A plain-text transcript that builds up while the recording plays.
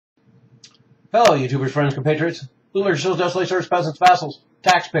Hello, YouTubers, friends, compatriots, boomers, shills, desolators, peasants, vassals,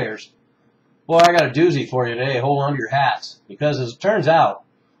 taxpayers. Boy, I got a doozy for you today. Hold on to your hats. Because as it turns out,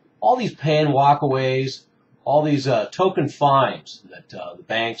 all these pay and walkaways, all these token fines that the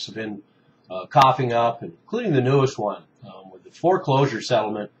banks have been coughing up, including the newest one with the foreclosure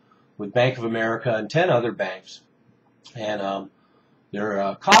settlement with Bank of America and 10 other banks. And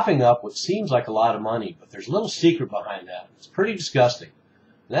they're coughing up what seems like a lot of money, but there's a little secret behind that. It's pretty disgusting.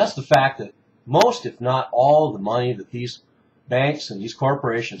 And that's the fact that most, if not all, of the money that these banks and these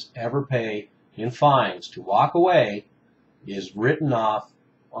corporations ever pay in fines to walk away is written off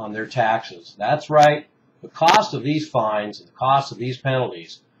on their taxes. That's right. The cost of these fines and the cost of these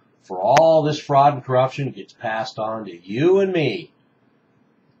penalties for all this fraud and corruption gets passed on to you and me.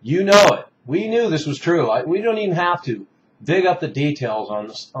 You know it. We knew this was true. We don't even have to dig up the details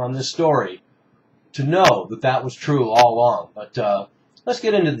on this story to know that that was true all along. But let's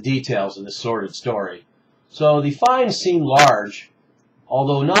get into the details of this sordid story. So the fines seem large,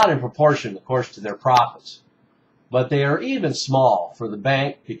 although not in proportion, of course, to their profits. But they are even small for the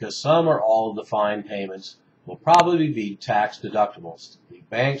bank because some or all of the fine payments will probably be tax deductibles. The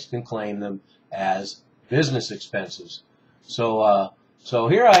banks can claim them as business expenses. So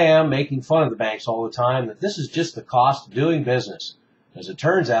here I am making fun of the banks all the time that this is just the cost of doing business. As it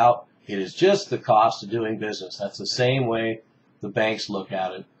turns out, it is just the cost of doing business. That's the same way the banks look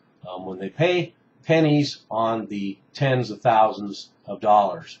at it when they pay pennies on the tens of thousands of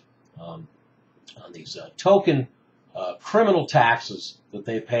dollars on these token criminal taxes that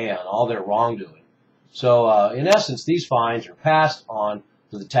they pay on all their wrongdoing. So in essence, these fines are passed on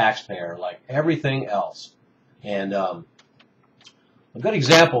to the taxpayer like everything else. And a good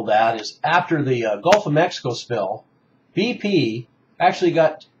example of that is after the Gulf of Mexico spill, BP actually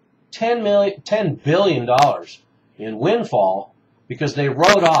got $10 billion in windfall because they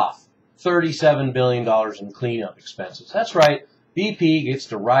wrote off $37 billion in cleanup expenses. That's right, BP gets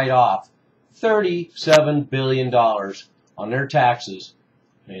to write off $37 billion on their taxes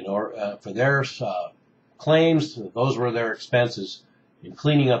for their claims. Those were their expenses in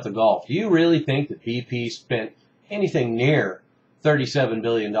cleaning up the Gulf. Do you really think that BP spent anything near $37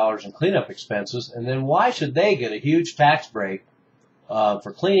 billion in cleanup expenses? And then why should they get a huge tax break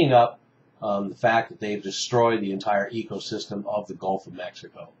for cleaning up the fact that they've destroyed the entire ecosystem of the Gulf of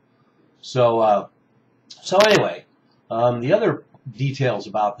Mexico? So anyway, the other details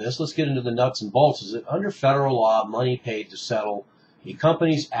about this, let's get into the nuts and bolts, is that under federal law, money paid to settle a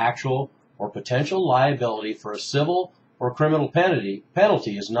company's actual or potential liability for a civil or criminal penalty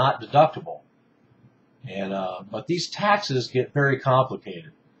is not deductible. And but these taxes get very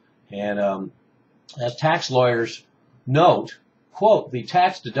complicated. And as tax lawyers note, quote, the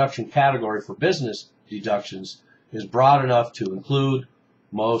tax deduction category for business deductions is broad enough to include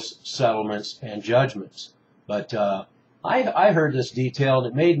most settlements and judgments. But I heard this detailed.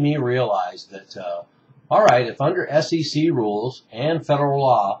 It made me realize that, all right, if under SEC rules and federal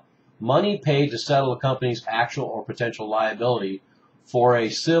law, money paid to settle a company's actual or potential liability for a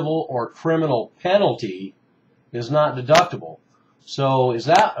civil or criminal penalty is not deductible. So is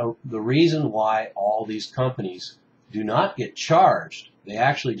that the reason why all these companies do not get charged? They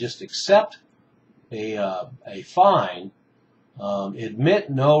actually just accept a fine, admit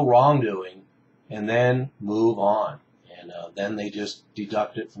no wrongdoing, and then move on. And then they just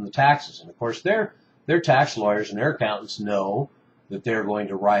deduct it from the taxes. And of course, their tax lawyers and their accountants know that they're going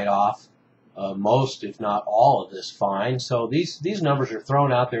to write off most, if not all, of this fine. So these numbers are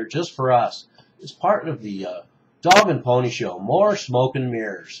thrown out there just for us. It's part of the dog and pony show, more smoke and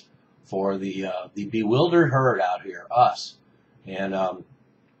mirrors for the bewildered herd out here, us. And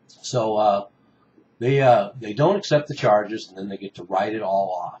so they don't accept the charges, and then they get to write it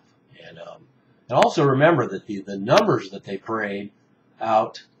all off. And also remember that the numbers that they parade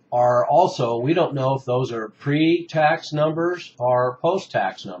out are also, we don't know if those are pre-tax numbers or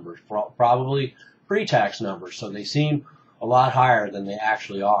post-tax numbers, probably pre-tax numbers, so they seem a lot higher than they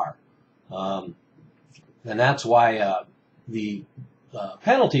actually are. And that's why the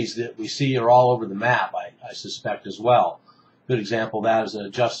penalties that we see are all over the map, I suspect, as well. Good example of that is the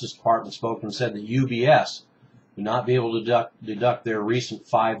Justice Department spokesman said that UBS would not be able to deduct their recent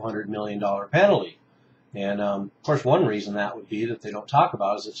 $500 million penalty. And, of course, one reason that would be that they don't talk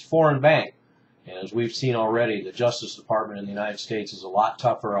about is it's a foreign bank. And as we've seen already, the Justice Department in the United States is a lot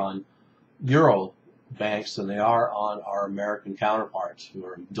tougher on Euro banks than they are on our American counterparts who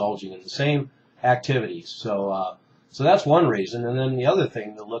are indulging in the same activities. So that's one reason. And then the other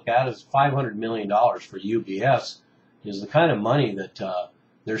thing to look at is $500 million for UBS is the kind of money that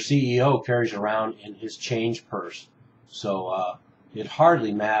their CEO carries around in his change purse. So it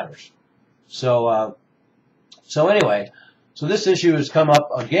hardly matters. So anyway, so this issue has come up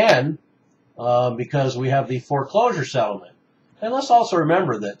again because we have the foreclosure settlement. And let's also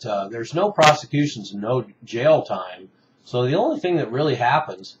remember that there's no prosecutions and no jail time. So the only thing that really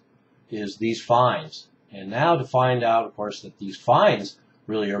happens is these fines. And now to find out, of course, that these fines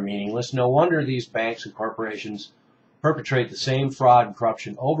really are meaningless, no wonder these banks and corporations perpetrate the same fraud and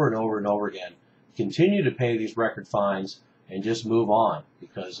corruption over and over and over again, continue to pay these record fines, and just move on.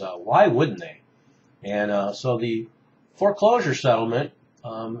 Because why wouldn't they? And so the foreclosure settlement,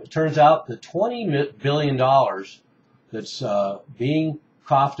 it turns out the $20 billion that's being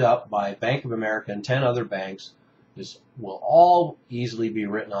coughed up by Bank of America and 10 other banks will all easily be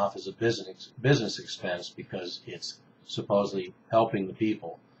written off as a business expense because it's supposedly helping the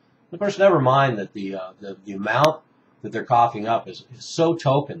people. Of course, never mind that the amount that they're coughing up is so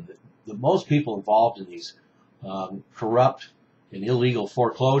token that most people involved in these corrupt and illegal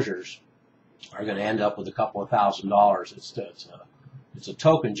foreclosures are going to end up with a couple of $1,000s. It's a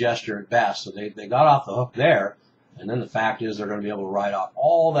token gesture at best. So they got off the hook there, and then the fact is they're going to be able to write off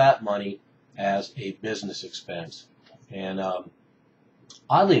all that money as a business expense. And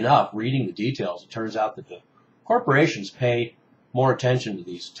oddly enough, reading the details, it turns out that the corporations pay more attention to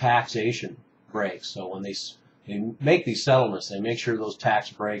these taxation breaks. So when they make these settlements, they make sure those tax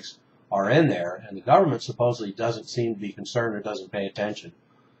breaks are in there, and the government supposedly doesn't seem to be concerned or doesn't pay attention.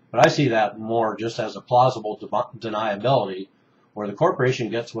 But I see that more just as a plausible deniability, where the corporation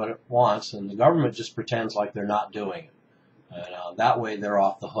gets what it wants and the government just pretends like they're not doing it. And that way they're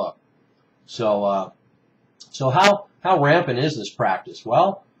off the hook. So how rampant is this practice?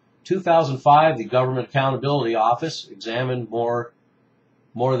 Well, 2005, the Government Accountability Office examined more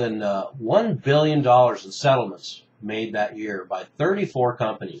than $1 billion in settlements made that year by 34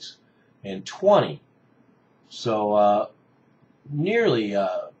 companies and 20. So nearly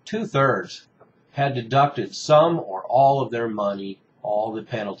 2/3 had deducted some or all of their money, all the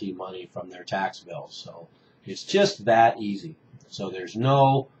penalty money from their tax bills. So it's just that easy. So there's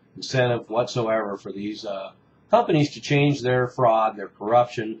no incentive whatsoever for these companies to change their fraud, their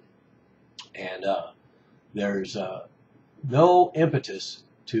corruption, and there's no impetus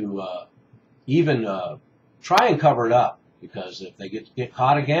to even try and cover it up, because if they get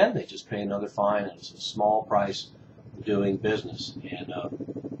caught again, they just pay another fine, and it's a small price for doing business. And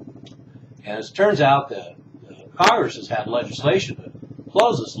as it turns out, the Congress has had legislation to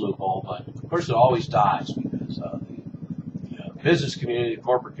close this loophole, but of course it always dies because the business community, the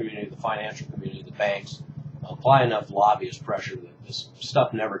corporate community, the financial community, the banks apply enough lobbyist pressure that this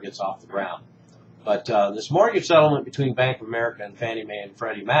stuff never gets off the ground. But this mortgage settlement between Bank of America and Fannie Mae and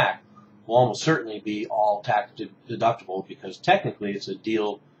Freddie Mac will almost certainly be all tax deductible, because technically it's a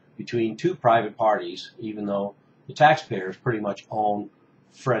deal between two private parties, even though the taxpayers pretty much own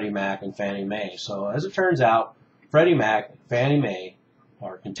Freddie Mac and Fannie Mae. So as it turns out, Freddie Mac and Fannie Mae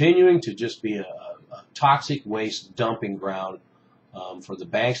are continuing to just be a toxic waste dumping ground for the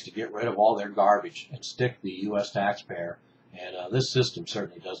banks to get rid of all their garbage and stick the U.S. taxpayer. And this system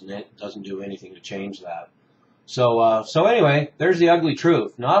certainly doesn't do anything to change that. So anyway, there's the ugly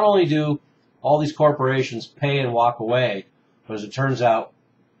truth. Not only do all these corporations pay and walk away, but as it turns out,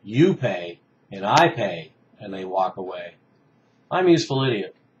 you pay and I pay and they walk away. I'm a useful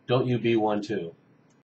idiot. Don't you be one too.